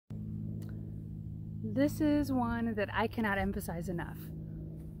This is one that I cannot emphasize enough.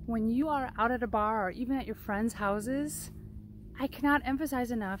 When you are out at a bar or even at your friends' houses, I cannot emphasize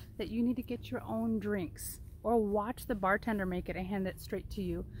enough that you need to get your own drinks or watch the bartender make it and hand it straight to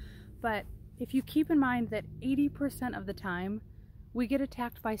you. But if you keep in mind that 80% of the time we get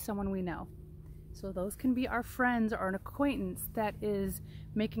attacked by someone we know. So those can be our friends or an acquaintance that is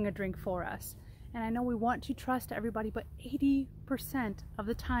making a drink for us. And I know we want to trust everybody, but 80% of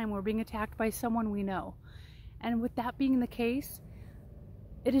the time we're being attacked by someone we know. And with that being the case,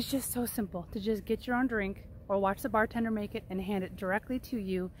 it is just so simple to just get your own drink or watch the bartender make it and hand it directly to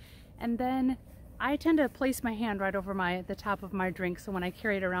you. And then I tend to place my hand right over the top of my drink, so when I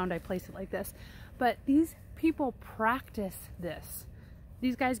carry it around I place it like this. But these people practice this.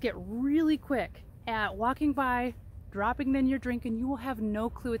 These guys get really quick at walking by, dropping it in your drink, and you will have no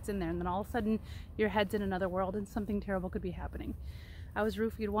clue it's in there, and then all of a sudden your head's in another world and something terrible could be happening. I was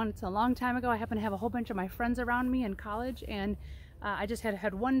roofied once a long time ago. I happened to have a whole bunch of my friends around me in college, and I just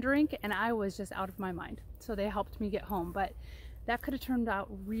had one drink and I was just out of my mind. So they helped me get home, but that could have turned out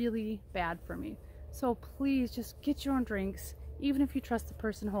really bad for me. So please just get your own drinks, even if you trust the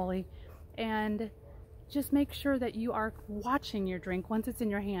person wholly, and just make sure that you are watching your drink once it's in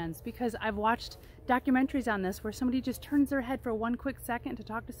your hands, because I've watched documentaries on this where somebody just turns their head for one quick second to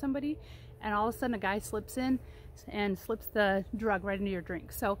talk to somebody, and all of a sudden a guy slips in and slips the drug right into your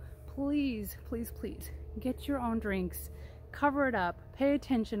drink. So please, please, please get your own drinks. Cover it up, pay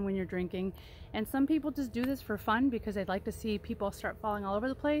attention when you're drinking. And some people just do this for fun because they'd like to see people start falling all over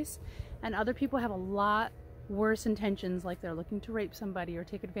the place, and other people have a lot worse intentions, like they're looking to rape somebody or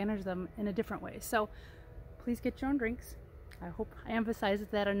take advantage of them in a different way. So please get your own drinks. I hope I emphasized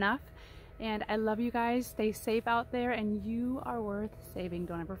that enough, and I love you guys. Stay safe out there, and you are worth saving.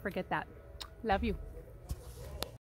 Don't ever forget that. Love you.